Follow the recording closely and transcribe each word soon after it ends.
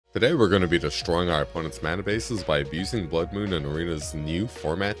Today we're going to be destroying our opponent's mana bases by abusing Blood Moon and Arena's new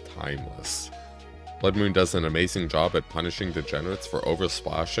format, Timeless. Blood Moon does an amazing job at punishing degenerates for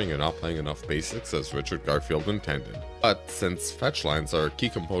oversplashing and not playing enough basics as Richard Garfield intended. But since fetch lands are a key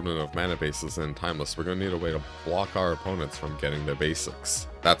component of mana bases in Timeless, we're going to need a way to block our opponents from getting their basics.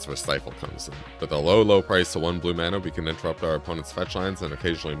 That's where Stifle comes in. With a low price to 1 blue mana, we can interrupt our opponent's fetch lands and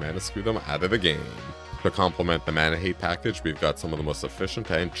occasionally mana screw them out of the game. To complement the mana hate package, we've got some of the most efficient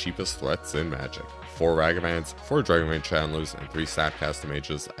and cheapest threats in Magic. 4 Ragavans, 4 Dragonbane Chandlers, and 3 Snapcaster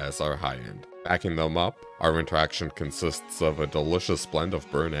Mages as our high end. Backing them up, our interaction consists of a delicious blend of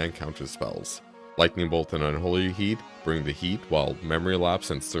burn and counter spells. Lightning Bolt and Unholy Heat bring the heat, while Memory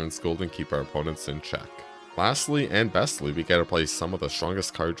Lapse and Stern Scolding keep our opponents in check. Lastly and bestly, we get to play some of the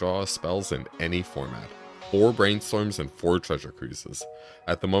strongest card draw spells in any format. 4 Brainstorms and 4 Treasure Cruises.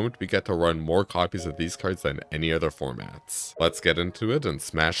 At the moment, we get to run more copies of these cards than any other formats. Let's get into it and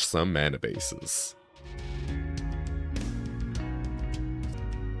smash some mana bases.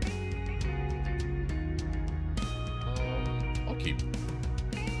 I'll keep.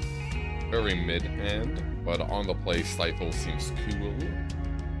 Very mid-hand, but on the play, Stifle seems cool,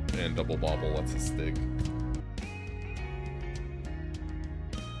 and Double Bobble lets us dig.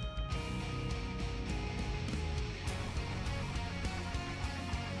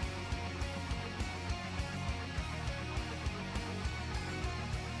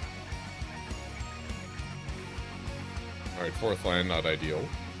 Alright, 4th land, not ideal.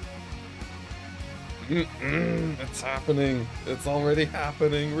 It's happening! It's already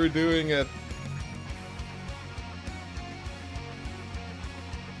happening! We're doing it!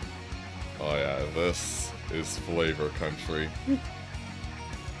 Oh yeah, this is flavor country.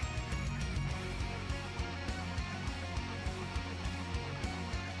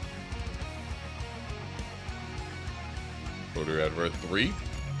 Voter Advert 3.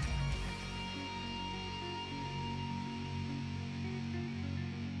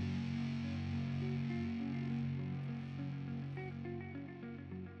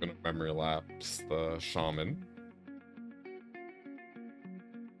 Gonna Memory Lapse the Shaman.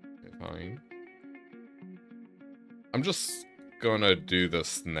 Okay, fine. I'm just gonna do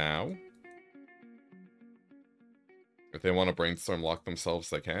this now. If they want to Brainstorm lock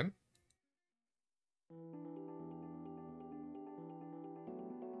themselves, they can.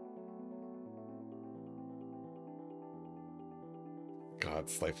 God,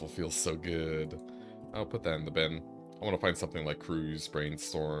 Stifle feels so good. I'll put that in the bin. I want to find something like Cruise,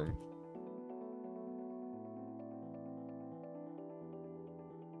 Brainstorm.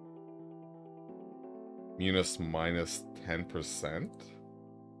 Munis minus 10%.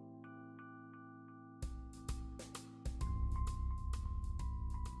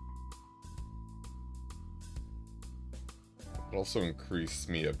 It also increased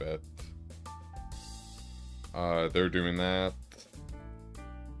me a bit. They're doing that.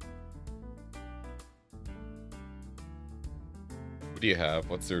 What do you have?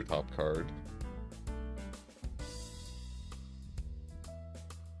 What's your top card?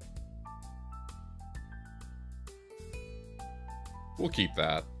 We'll keep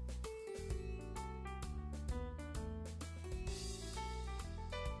that.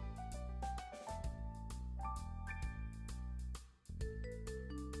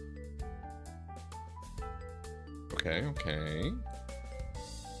 Okay.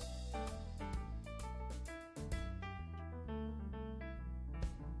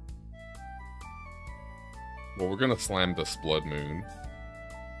 Well, we're gonna slam this Blood Moon.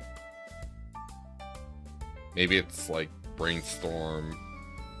 Maybe it's like Brainstorm.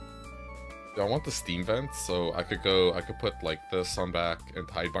 I want the Steam Vents, so I could put like this on back and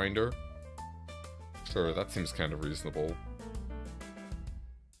Tidebinder. Sure, that seems kind of reasonable.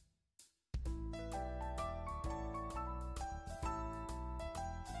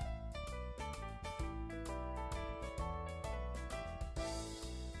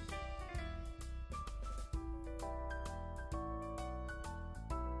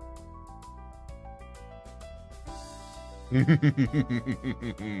 We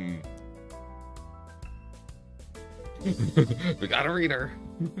got a reader.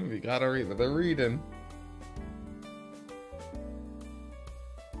 We got a reader. They're reading.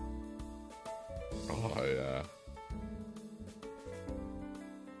 Oh yeah.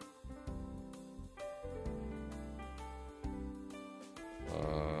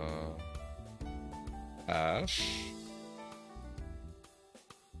 Ash.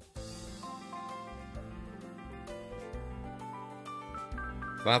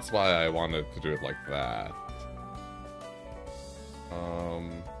 That's why I wanted to do it like that.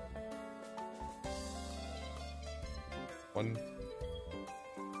 One.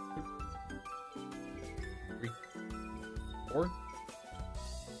 4.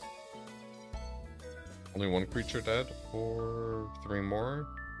 Only 1 creature dead, or 3 more?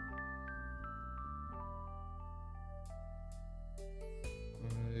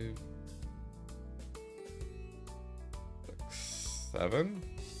 5, 6, 7?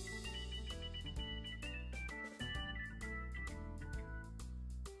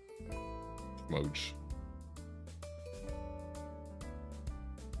 Moj.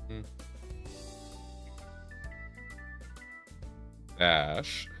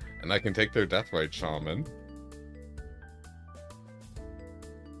 Dash. And I can take their Deathrite Shaman.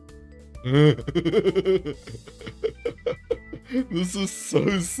 This is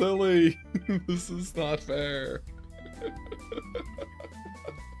so silly. This is not fair.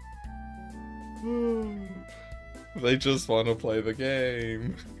 They just want to play the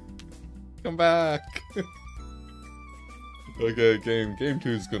game. Come back. Okay, game 2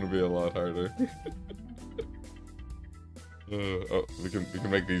 is gonna be a lot harder. Oh, we can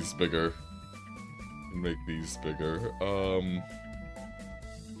make these bigger. Make these bigger.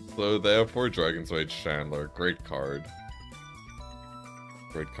 So they have 4 Dragon's Rage Chandler. Great card.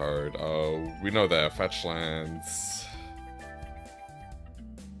 Great card. We know they have fetch lands.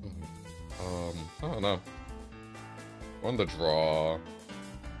 I don't know. On the draw.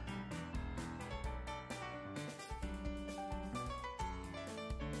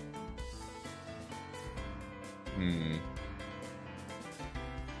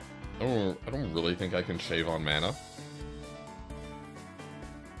 I don't really think I can shave on mana.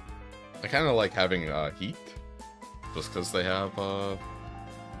 I kind of like having heat, just because they have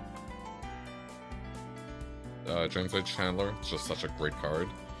Dragon's Rage Chandler. It's just such a great card.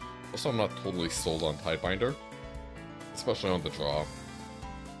 Also, I'm not totally sold on Tidebinder, especially on the draw.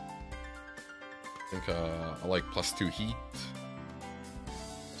 I think I like +2 heat.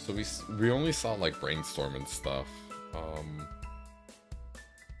 So we only saw like Brainstorm and stuff. I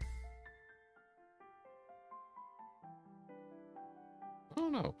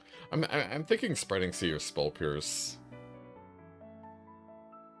don't know. I'm thinking Spreading Sea or Spell Pierce.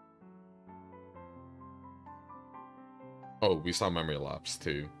 Oh, we saw Memory Lapse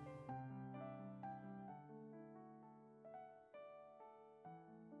too.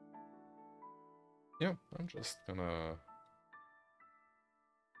 Yeah, I'm just gonna...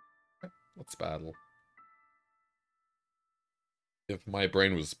 Let's battle. If my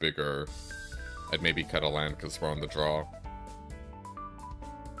brain was bigger, I'd maybe cut a land because we're on the draw.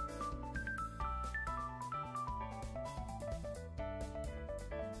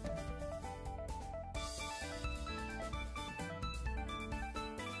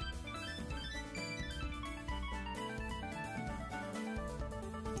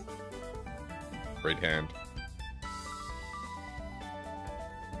 Great hand.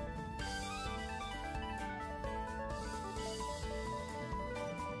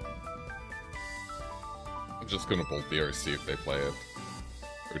 I'm just gonna bolt DRC if they play it.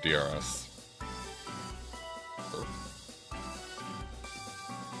 Or DRS.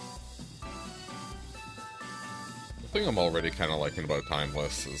 The thing I'm already kind of liking about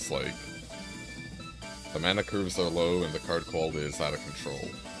Timeless is, like, the mana curves are low and the card quality is out of control.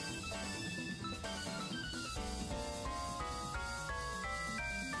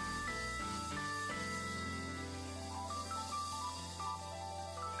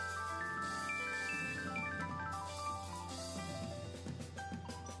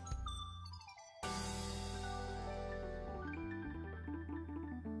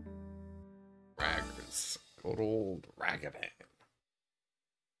 Good old Ragavan.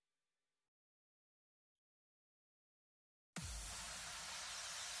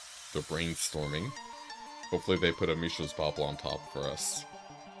 They're brainstorming. Hopefully they put a Mishra's Bauble on top for us.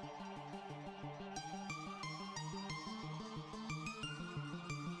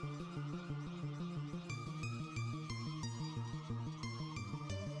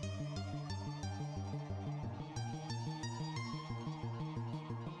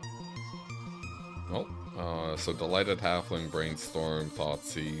 So Delighted Halfling, Brainstorm,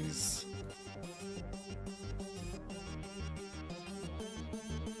 Thoughtseize.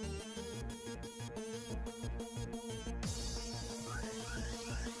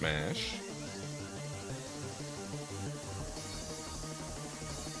 Smash.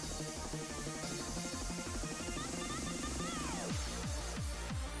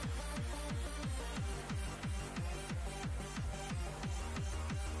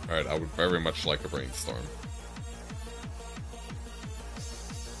 Alright, I would very much like a Brainstorm.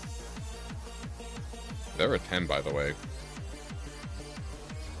 They're a 10, by the way.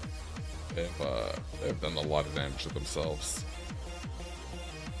 They've done a lot of damage to themselves.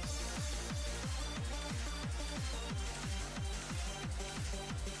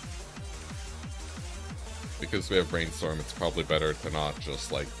 because we have Brainstorm, it's probably better to not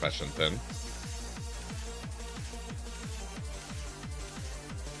just, like, fetch and thin.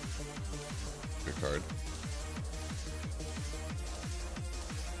 Good card.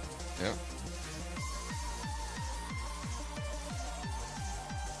 Yeah.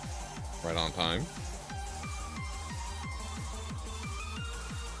 Right on time.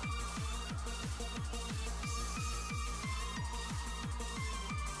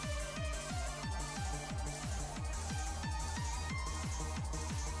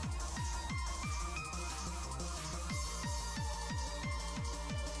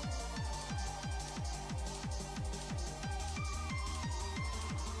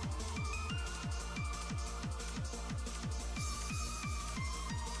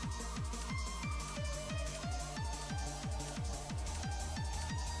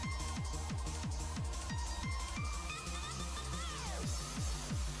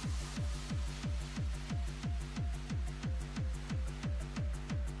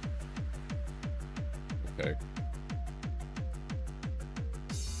 Okay.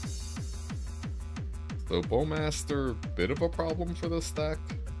 So Bowmaster, bit of a problem for this deck.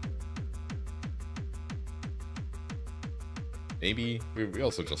 Maybe we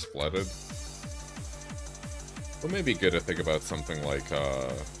also just flooded. But maybe good to think about something like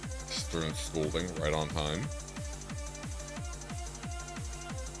Stern Scolding right on time.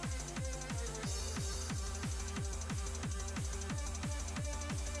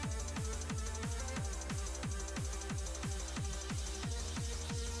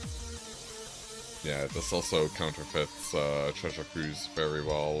 Yeah, this also counterfeits Treasure Cruise very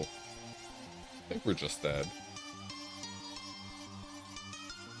well. I think we're just dead.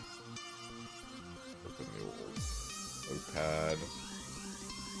 Open the old notepad.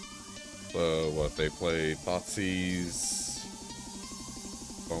 So, what, they play Thoughtseize,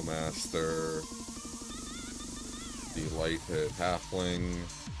 Bowmaster, Delighted Halfling,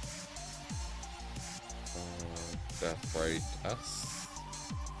 Deathbright S.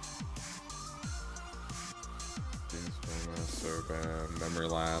 Bam, Memory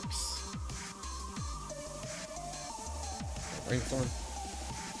Lapse. Brainstorm.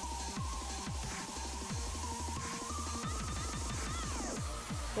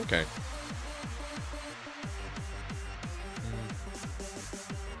 Okay.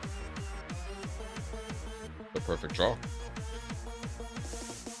 The perfect draw.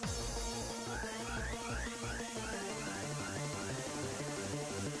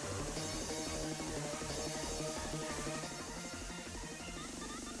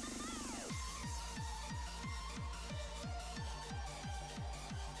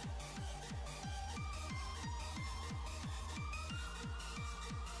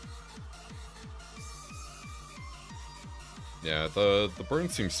 Yeah, the burn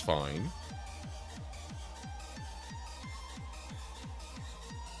seems fine.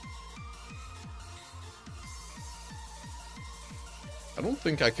 I don't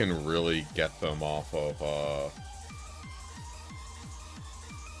think I can really get them off of,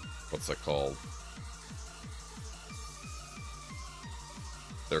 what's it called?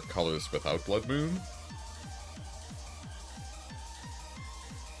 Their colors without Blood Moon.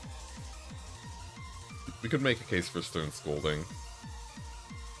 We could make a case for Stern Scolding.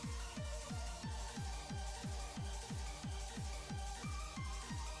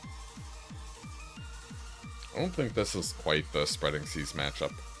 I don't think this is quite the Spreading Seas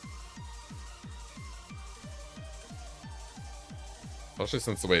matchup. Especially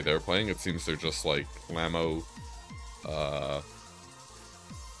since the way they're playing, it seems they're just like Lamo,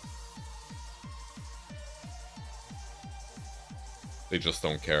 they just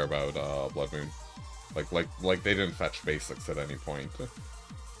don't care about Blood Moon. Like they didn't fetch basics at any point.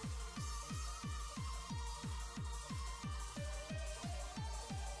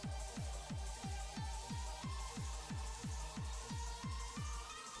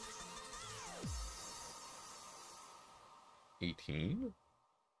 $18?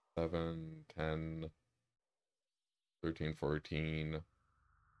 7, 10, 13, 14.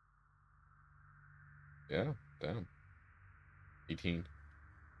 Yeah, damn. 18.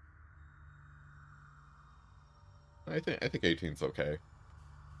 I think 18's okay.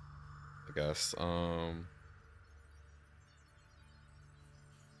 I guess.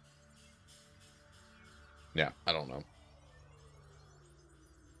 Yeah, I don't know.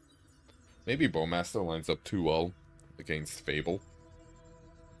 Maybe Bowmaster lines up too well against Fable.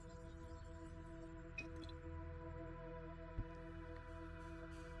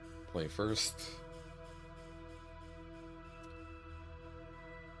 Play first.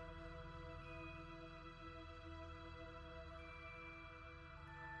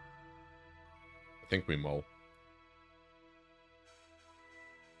 I think we mull.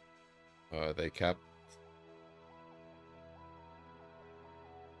 They kept...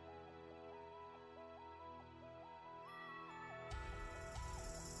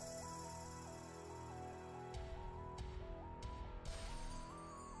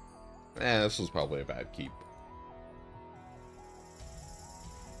 this was probably a bad keep.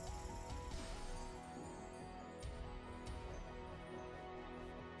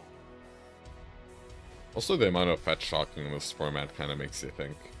 Also, the amount of fetch shocking in this format kind of makes you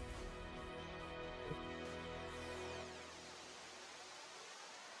think.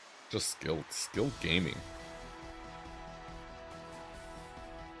 Just skilled gaming.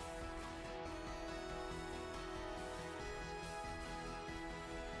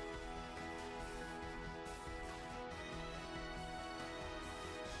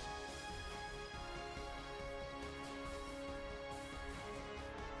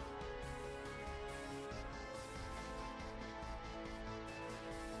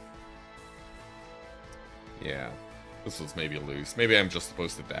 Yeah, this was maybe loose. Maybe I'm just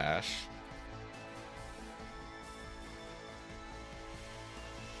supposed to dash.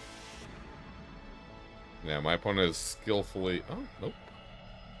 Yeah, my opponent is skillfully... Oh, nope.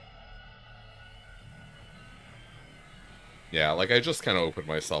 Yeah, like I just kind of opened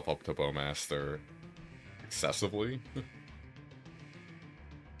myself up to Bowmaster excessively.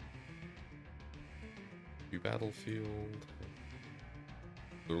 New battlefield.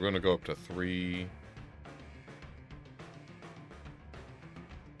 So we're gonna go up to 3.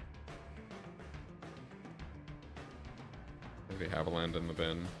 We have a land in the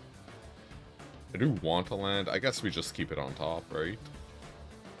bin. I do want a land. I guess we just keep it on top, right?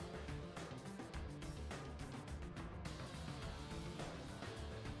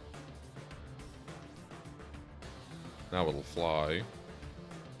 Now it'll fly.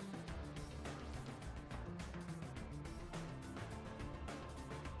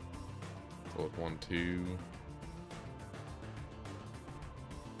 Throw it 1-2.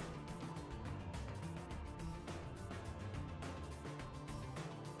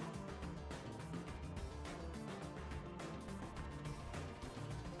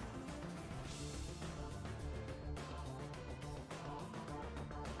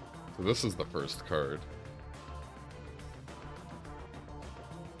 So this is the first card.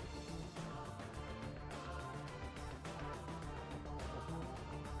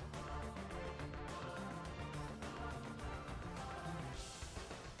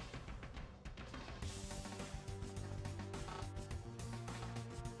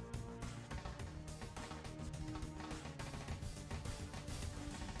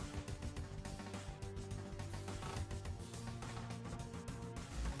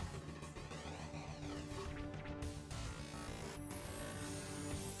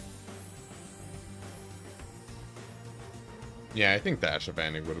 Yeah, I think the Ash of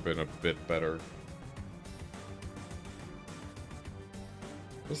Vanning would have been a bit better.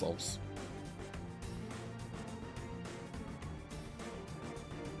 Results.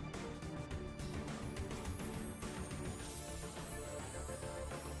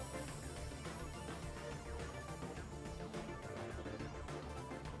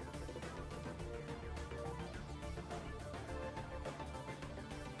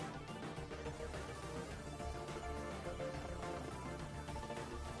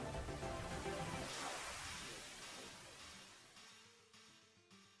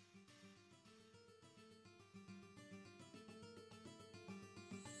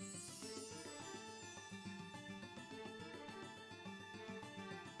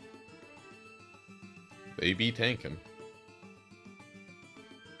 They be tanking.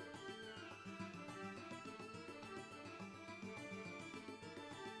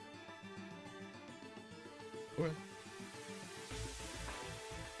 Okay.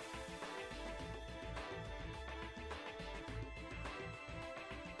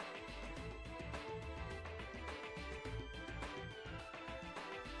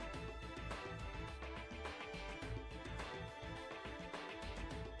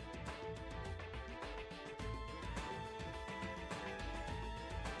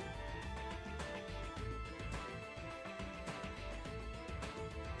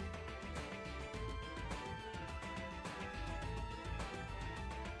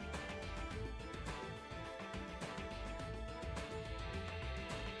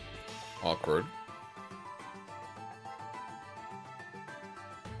 Awkward.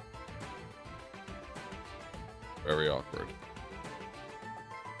 Very awkward.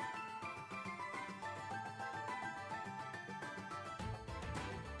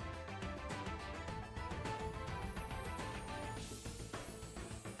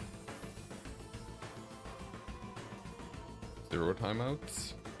 0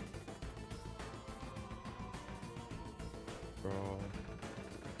 timeouts. Draw.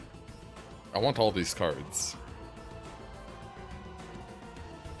 I want all these cards.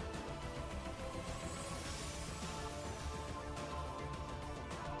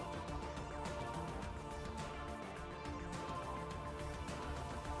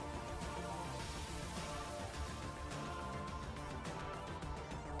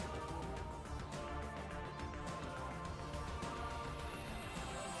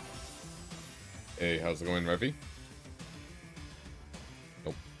 Hey, how's it going, Revy?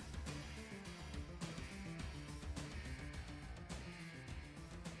 Nope.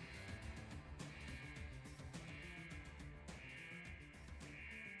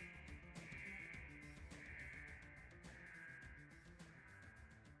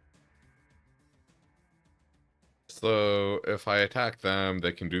 So, if I attack them,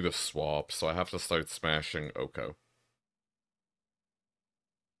 they can do the swap, so I have to start smashing Oko.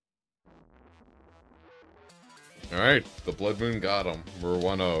 Alright, the Blood Moon got him. We're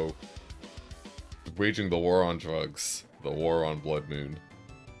 1-0. Waging the war on drugs. The war on Blood Moon.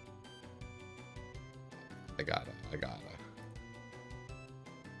 I gotta.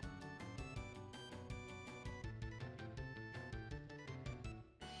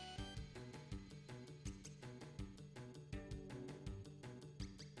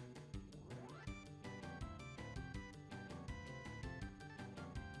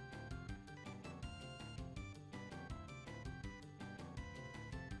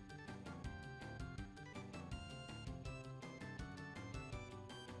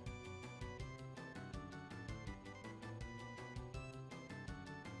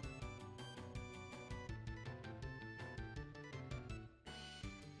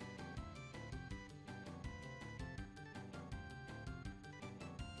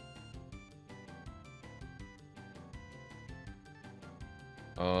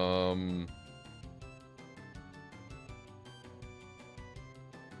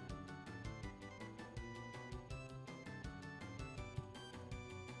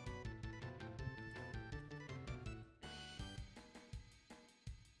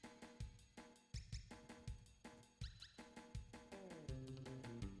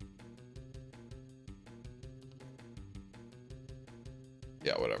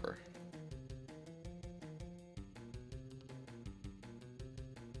 Yeah, whatever.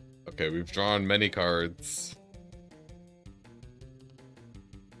 Okay, we've drawn many cards.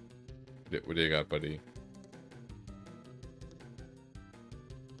 What do you got, buddy?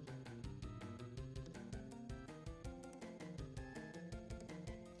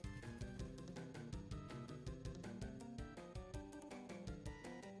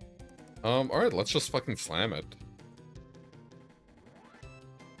 Alright, let's just fucking slam it.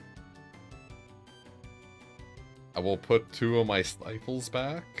 I will put 2 of my Stifles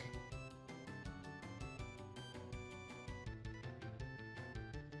back.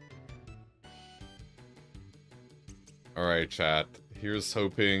 Alright, chat. Here's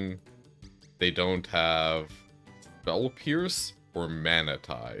hoping they don't have Spell Pierce or Mana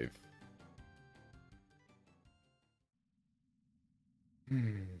Tithe.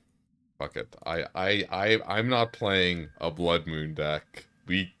 Fuck it. I'm not playing a Blood Moon deck.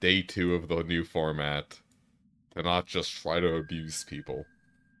 Week day 2 of the new format. To not just try to abuse people.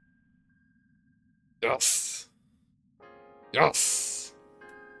 Yes! Yes!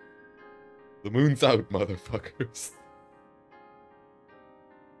 The moon's out, motherfuckers.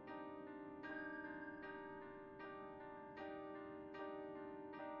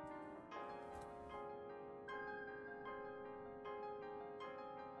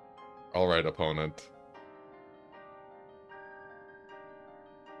 Alright, opponent.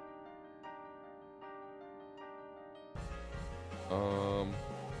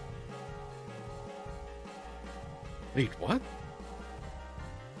 Wait, what?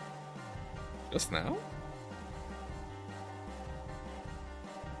 Just now?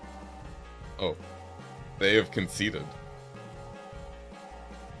 Oh. They have conceded.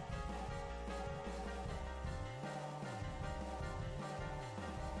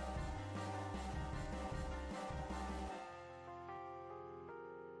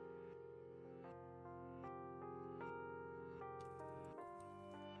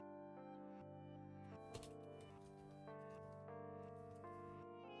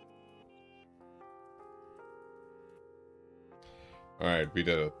 Alright, we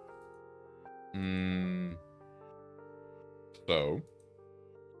did it. So,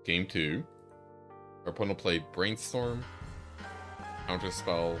 game 2. Our opponent played Brainstorm,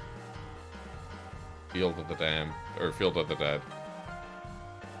 Counterspell, Field of the Damned, or Field of the Dead.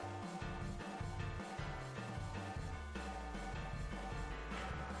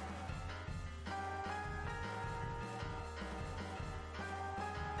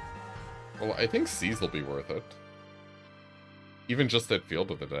 Well, I think Seas will be worth it. Even just at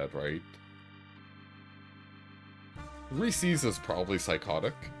Field of the Dead, right? 3 Seas is probably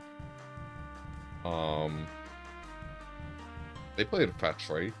Psychotic. They played Fetch,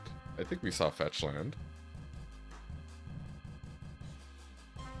 right? I think we saw Fetch land.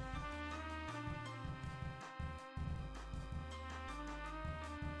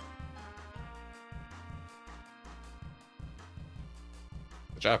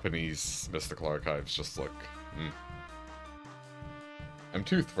 The Japanese Mystical Archives just look... I'm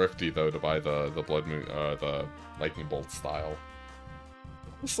too thrifty, though, to buy the Blood Moon, the Lightning Bolt style.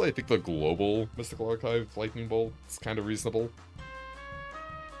 Honestly, I think the global Mystical Archive Lightning Bolt is kind of reasonable.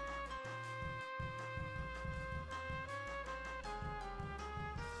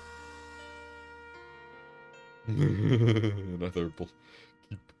 Another bull.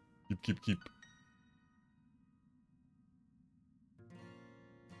 Keep.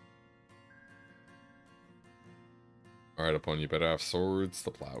 Alright, opponent, you better have swords,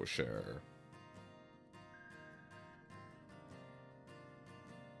 the Plowshare.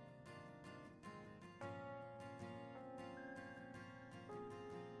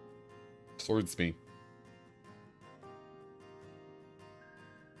 Swords me.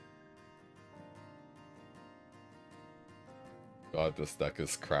 God, this deck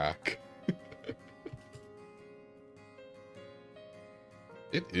is crack.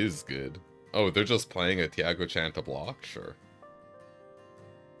 It is good. Oh, they're just playing a Tiago Chan to block? Sure.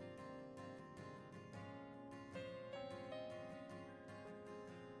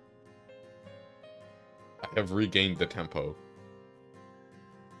 I have regained the tempo.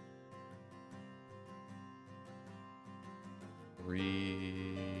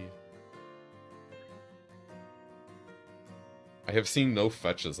 I have seen no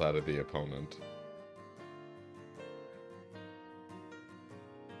fetches out of the opponent.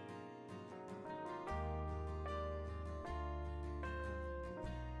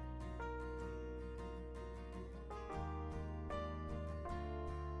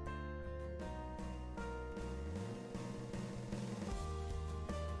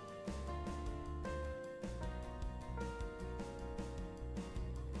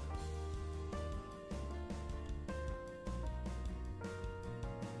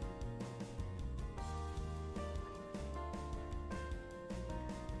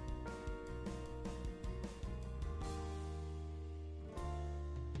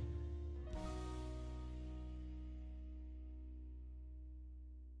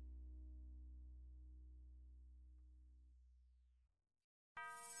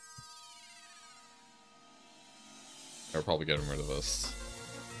 I'll probably getting rid of this.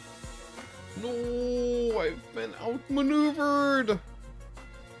 No, I've been outmaneuvered.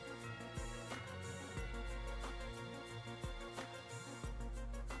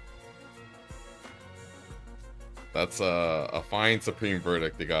 That's a fine supreme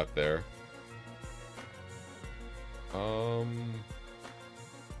verdict they got there.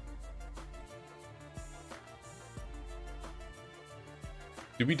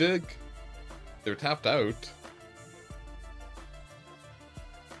 Do we dig? They're tapped out.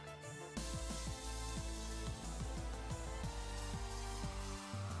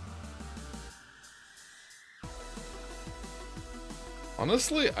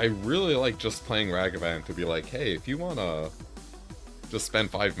 Honestly, I really like just playing Ragavan to be like, hey, if you wanna just spend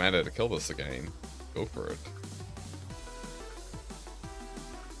 5 mana to kill this again, go for it.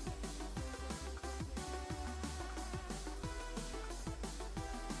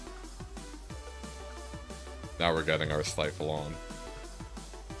 Now we're getting our Stifle on.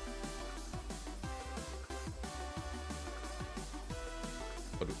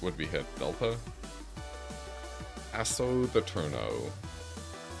 What would we hit? Delta? Asso the Turno.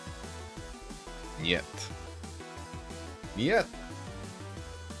 Niet. Niet.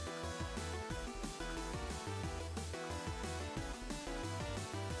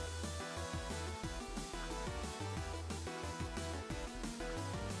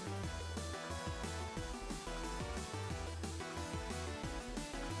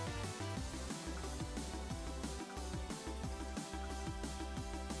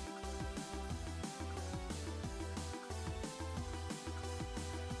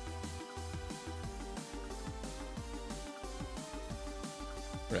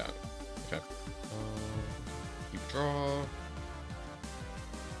 Yeah, okay. Keep draw.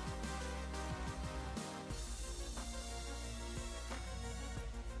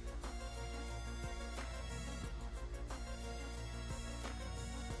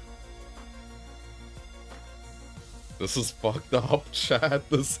 This is fucked up, chat.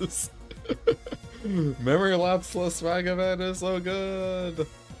 This is... Memory lapseless Ragavan is so good!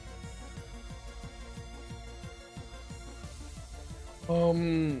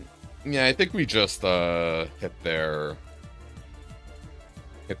 Yeah, I think we just, hit their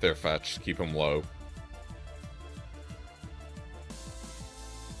fetch, keep them low.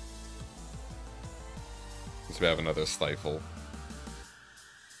 Because we have another Stifle.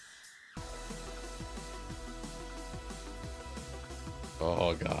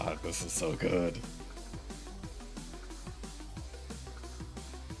 Oh god, this is so good.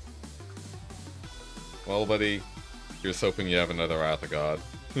 Well, buddy, here's hoping you have another Wrath of God.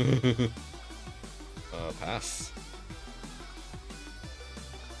 Pass.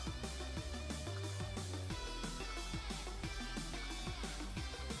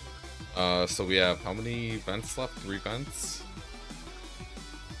 So we have how many vents left? 3 vents?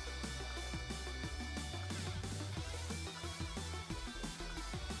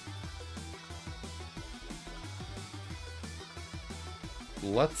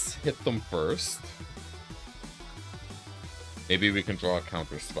 Let's hit them first. Maybe we can draw a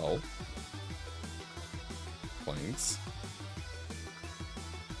counter spell. Planes.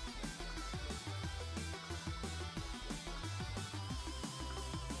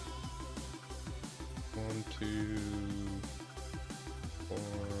 One, 2, 4,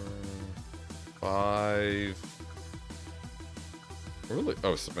 5. Really?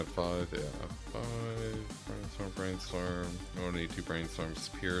 Oh, submit 5. Yeah, 5. Brainstorm. We only need 2 brainstorms.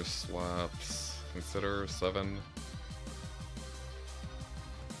 Pierce, slaps. Consider 7.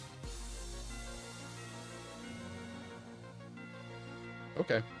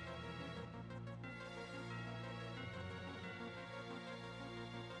 Okay.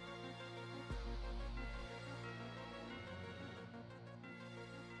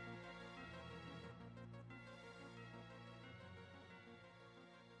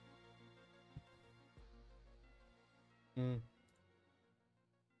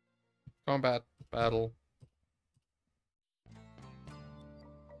 Combat. Battle.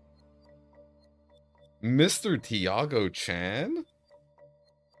 Mr. Tiago Chan?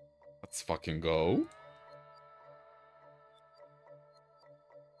 Let's fucking go.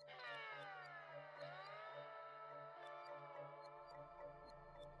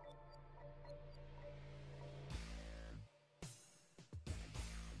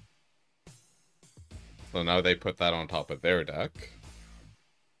 So now they put that on top of their deck.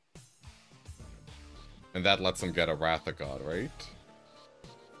 And that lets them get a Wrath of God, right?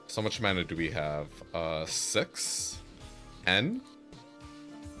 So much mana do we have? 6? 10?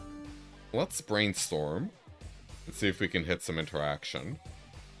 Let's brainstorm. And see if we can hit some interaction.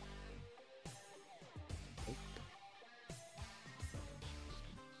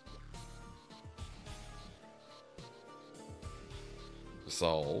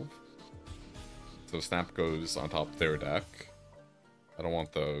 Resolve. So Snap goes on top of their deck. I don't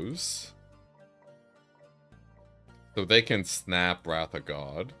want those. So they can snap Wrath of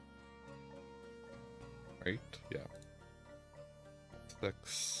God. Right? Yeah.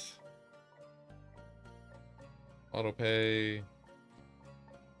 6. Autopay.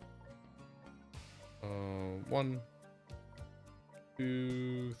 1,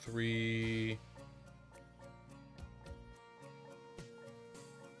 2, 3.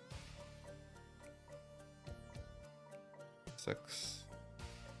 6.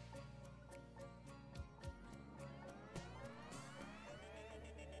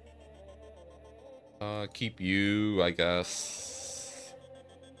 Keep you, I guess.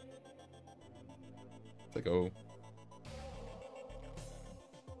 Let's go.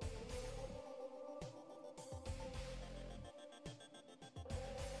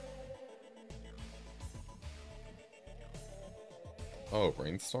 Oh,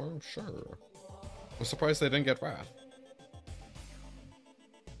 Brainstorm? Sure. I'm surprised they didn't get Wrath.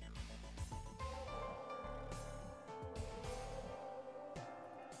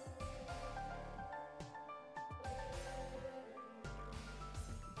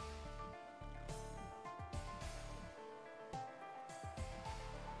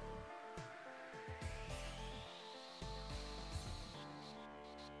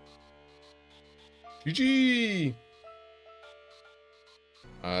 GG!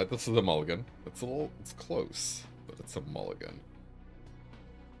 This is a mulligan. It's close, but it's a mulligan.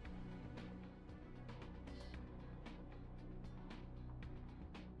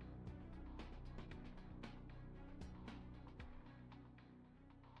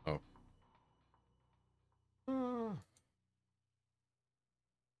 Oh.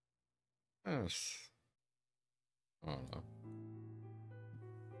 Yes. I don't know.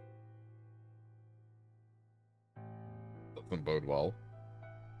 Doesn't bode well.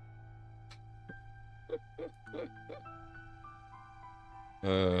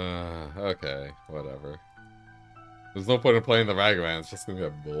 Okay, whatever. There's no point in playing the Ragavan, it's just gonna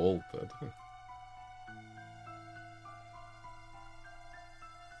get bolted.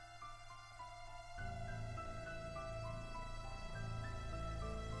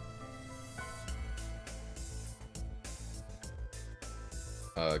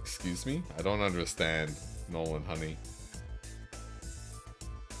 Excuse me? I don't understand, Nolan, honey.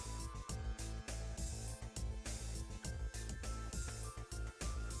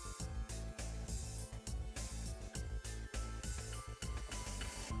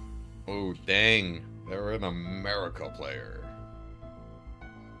 Oh, dang. They're an America player.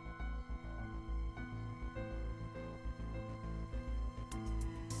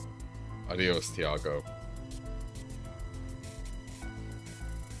 Adios, Tiago.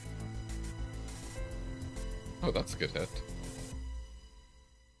 Oh, that's a good hit.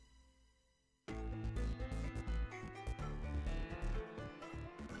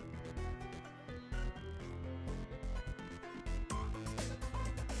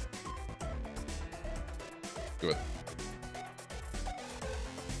 Do it.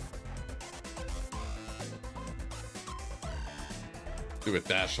 Do it,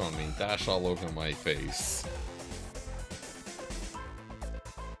 dash on me. Dash all over my face.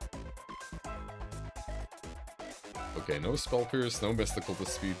 Okay, no Spell Pierce, no Mystical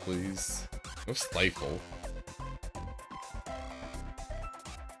Dispute, please. No Stifle.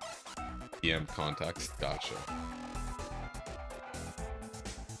 EM Context, gotcha.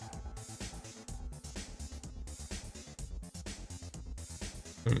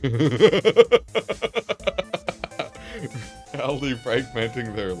 Howdy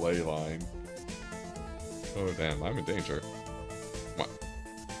fragmenting their ley line. Oh damn, I'm in danger. What?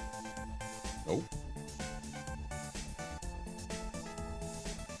 Nope.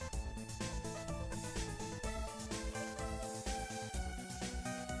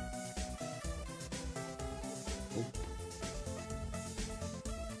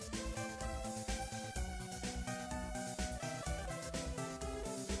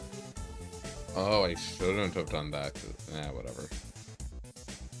 Oh, I shouldn't have done that. Whatever.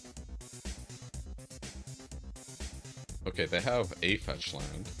 Okay, they have a fetch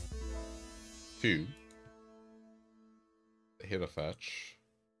land. 2. They hit a fetch.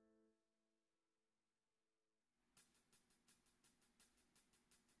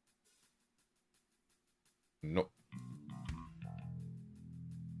 Nope.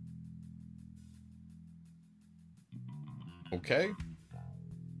 Okay.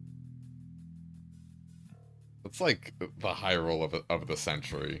 It's like the high roll of the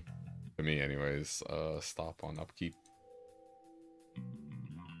century, to me anyways. Stop on upkeep.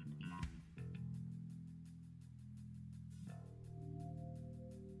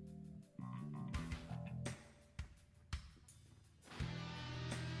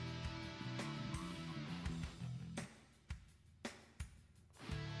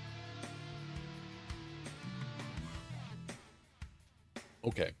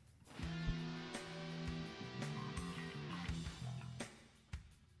 Okay.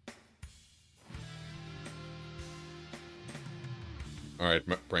 Alright,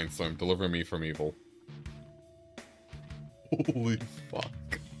 Brainstorm, deliver me from evil. Holy fuck.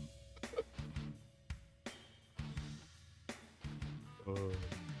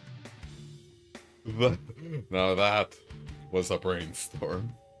 Now that was a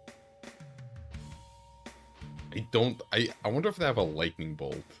Brainstorm. I wonder if they have a lightning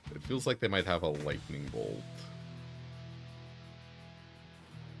bolt. It feels like they might have a lightning bolt.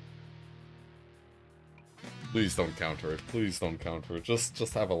 Please don't counter it. Please don't counter it.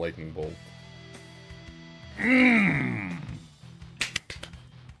 Just have a lightning bolt.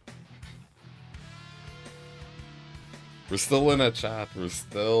 We're still in a chat. We're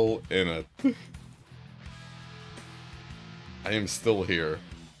still in it. I am still here.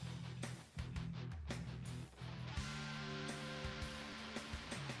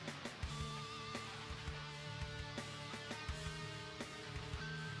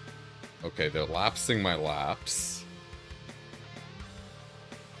 Okay, they're lapsing my lapse.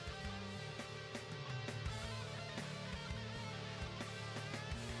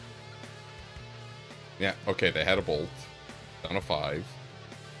 Yeah, okay, they had a bolt. Down a 5.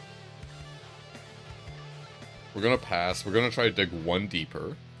 We're gonna pass. We're gonna try to dig 1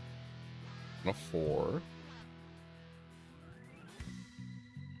 deeper. On a 4.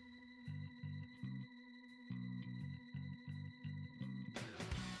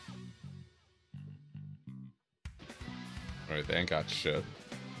 Alright, they ain't got shit.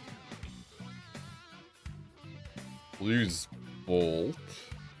 Blue's bolt.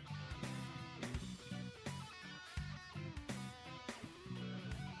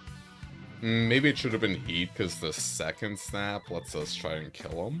 Maybe it should have been heat, because the second snap lets us try and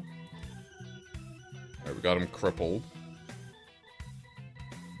kill him. Alright, we got him crippled.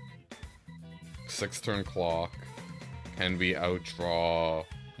 6-turn clock. Can we outdraw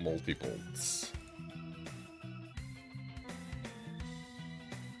multi-bolts?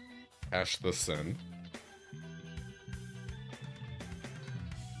 Cash this in.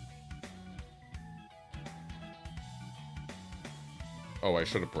 Oh, I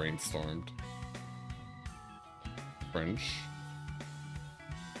should have brainstormed. Fringe.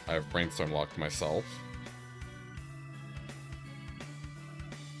 I have brainstorm locked myself.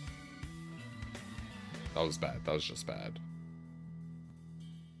 That was bad. That was just bad.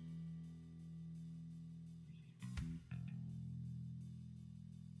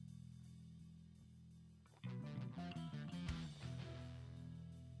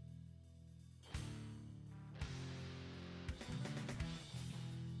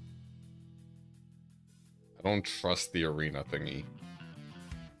 I don't trust the arena thingy.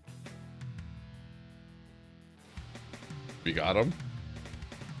 We got him?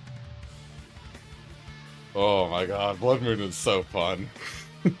 Oh my god, Blood Moon is so fun.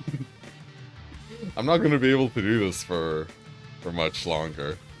 I'm not gonna be able to do this for much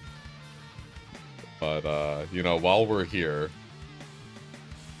longer. But, you know, while we're here,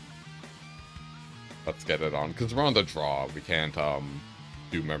 let's get it on. Because we're on the draw, we can't,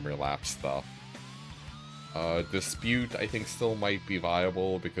 do memory lapse stuff. Dispute, I think, still might be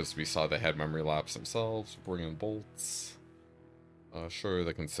viable because we saw they had memory lapse themselves. Bring in bolts. Sure,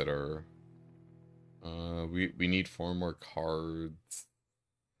 they consider. We need 4 more cards.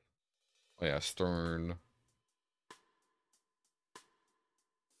 Oh yeah, Stern.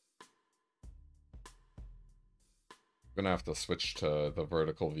 I'm gonna have to switch to the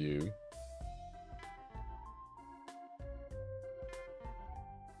vertical view.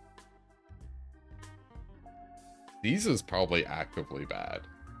 These is probably actively bad.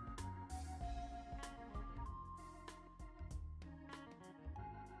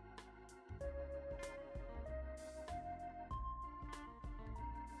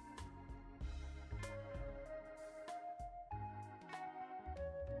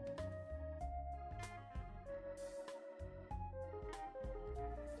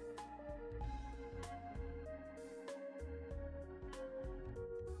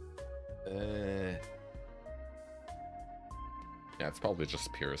 Yeah, it's probably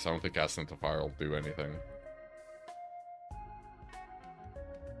just Pierce. I don't think Gas into Fire will do anything.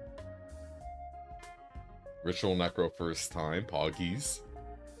 Ritual Necro first time. Poggies.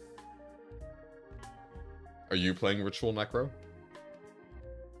 Are you playing Ritual Necro?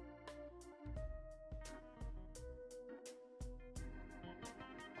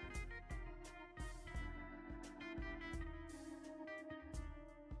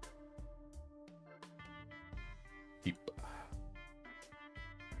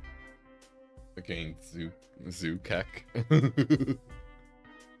 Again, Zukek.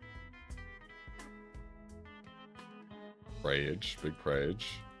 Rage, big rage.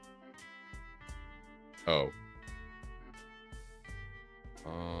 Oh.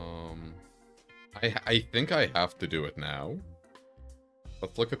 I think I have to do it now.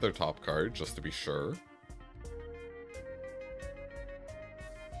 Let's look at their top card just to be sure.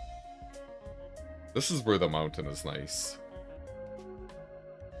 This is where the mountain is nice.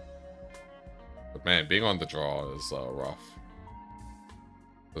 But man, being on the draw is rough.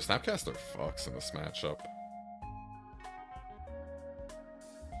 The Snapcaster fucks in this matchup.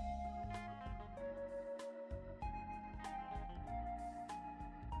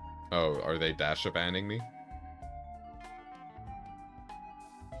 Oh, are they Dasha banning me?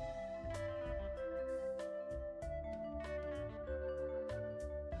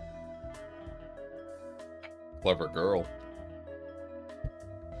 Clever girl.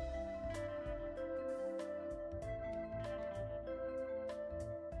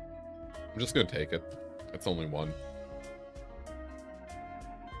 I'm just gonna take it. It's only one.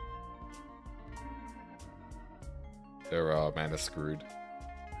 They're mana screwed.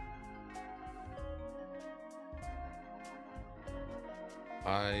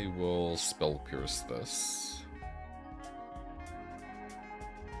 I will spell pierce this.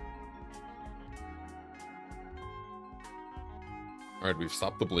 Alright, we've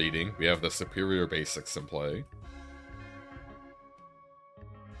stopped the bleeding. We have the superior basics in play.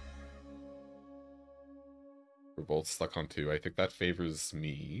 We're both stuck on 2. I think that favors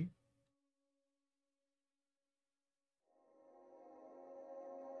me.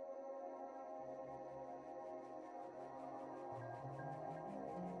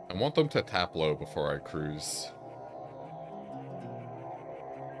 I want them to tap low before I cruise.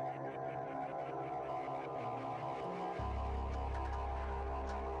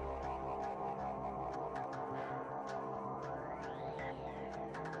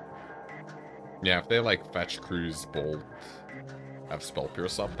 Yeah, if they like fetch, cruise, bolt, have spell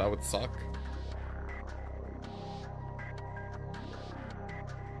pierce up, that would suck.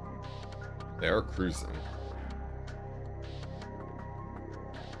 They are cruising.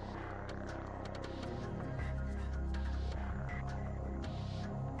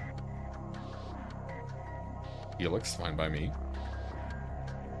 Helix, fine by me.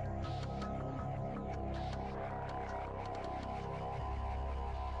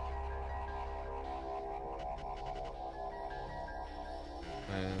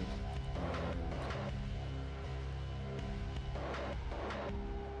 And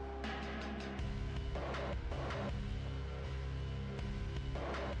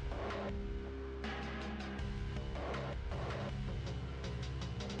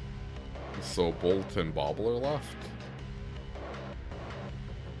so Bolt and Bobble are left.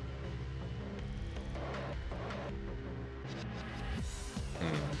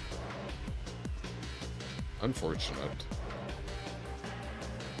 Unfortunate.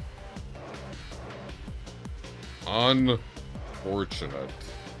 Unfortunate.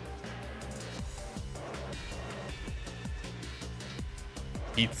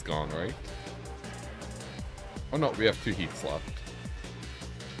 Heat's gone, right? Oh no, we have 2 heats left.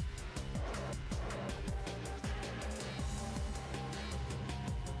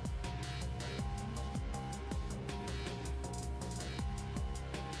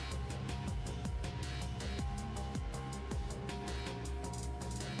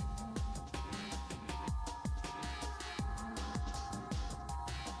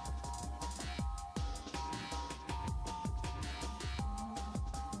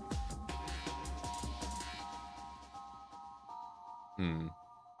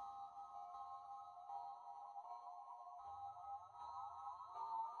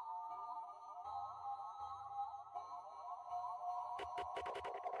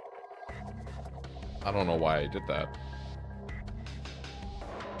 I don't know why I did that.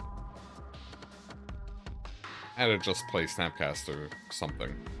 I had to just play Snapcast or something.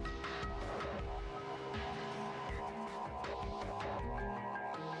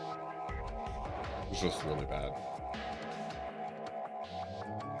 It was just really bad.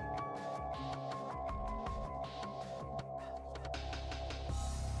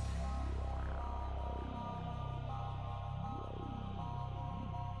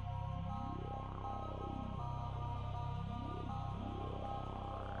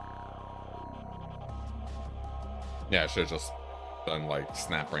 Yeah, I should have just done, like,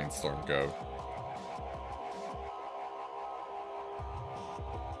 Snap, Brainstorm, Go.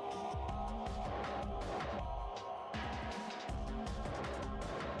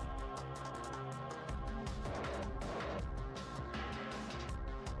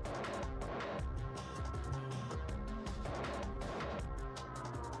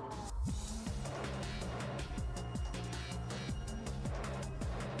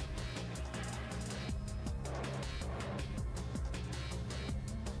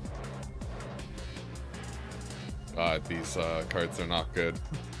 These cards are not good.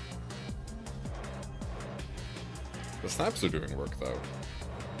 The snaps are doing work, though.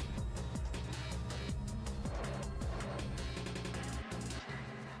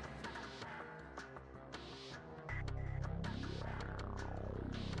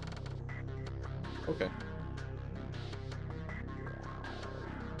 Okay.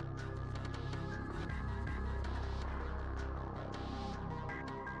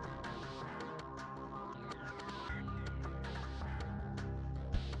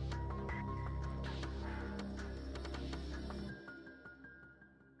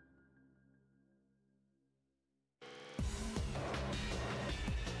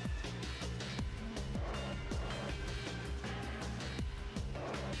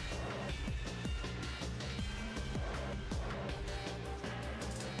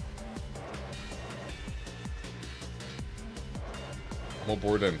 I'm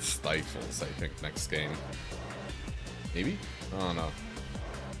aboard in Stifles, I think, next game. Maybe? I don't know.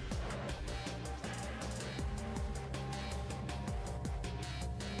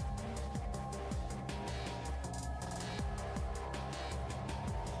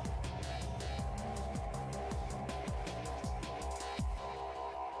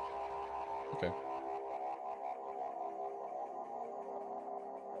 Okay.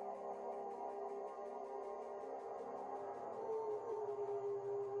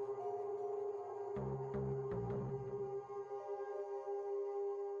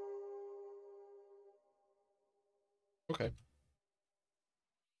 Okay.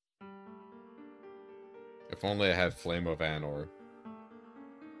 If only I had Flame of Anor.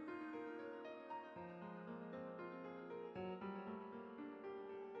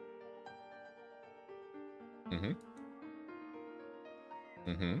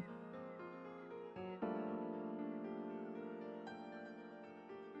 Mm-hmm.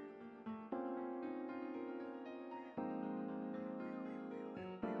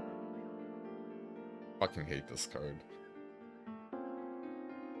 Fucking hate this card.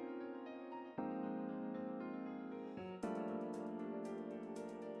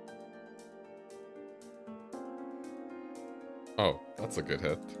 Oh, that's a good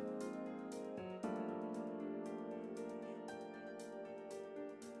hit.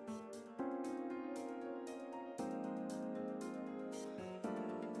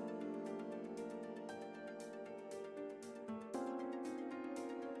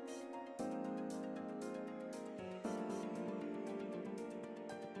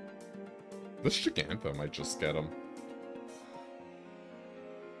 This Giganta might just get him.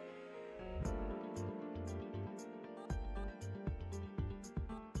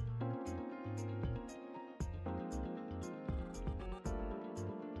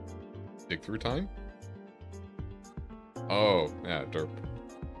 Dig through time? Oh, yeah, derp.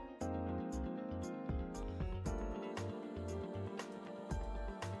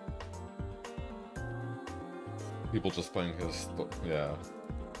 People just playing his... yeah.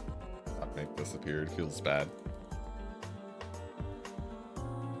 That make disappeared. Feels bad.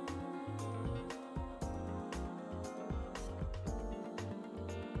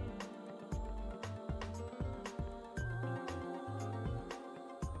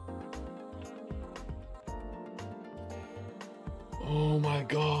 Oh my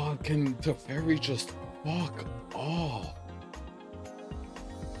god, can Teferi just fuck off?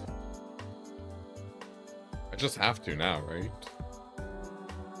 I just have to now, right?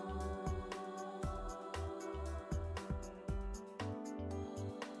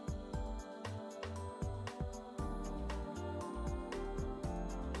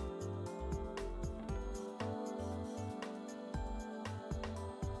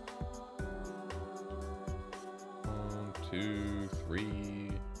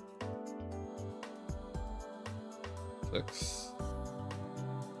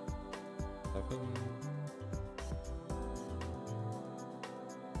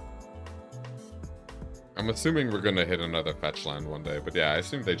 I'm assuming we're gonna hit another fetch land one day, but yeah, I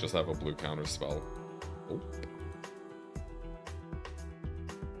assume they just have a blue counter spell. Oh.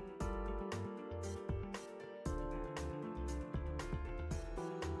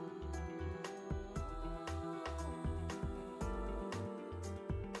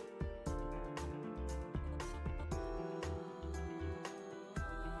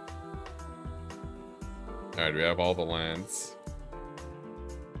 Alright, we have all the lands.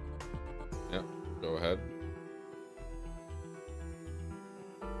 Yep, go ahead.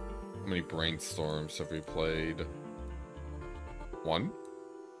 How many Brainstorms have we played? 1?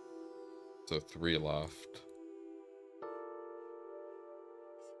 So 3 left.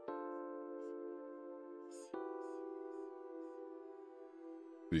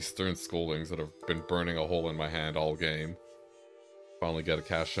 These stern scoldings that have been burning a hole in my hand all game. Finally gotta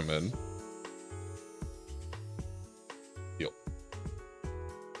cash them in. Heal.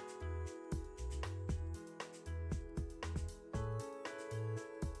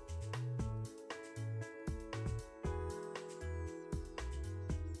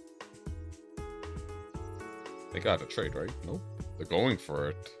 They got a trade, right? Nope. They're going for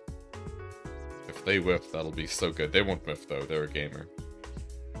it. If they whiff, that'll be so good. They won't whiff, though. They're a gamer.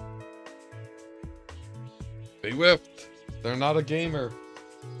 They whiffed. They're not a gamer.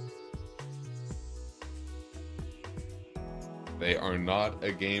 They are not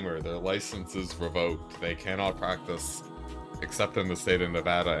a gamer. Their license is revoked. They cannot practice except in the state of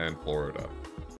Nevada and Florida.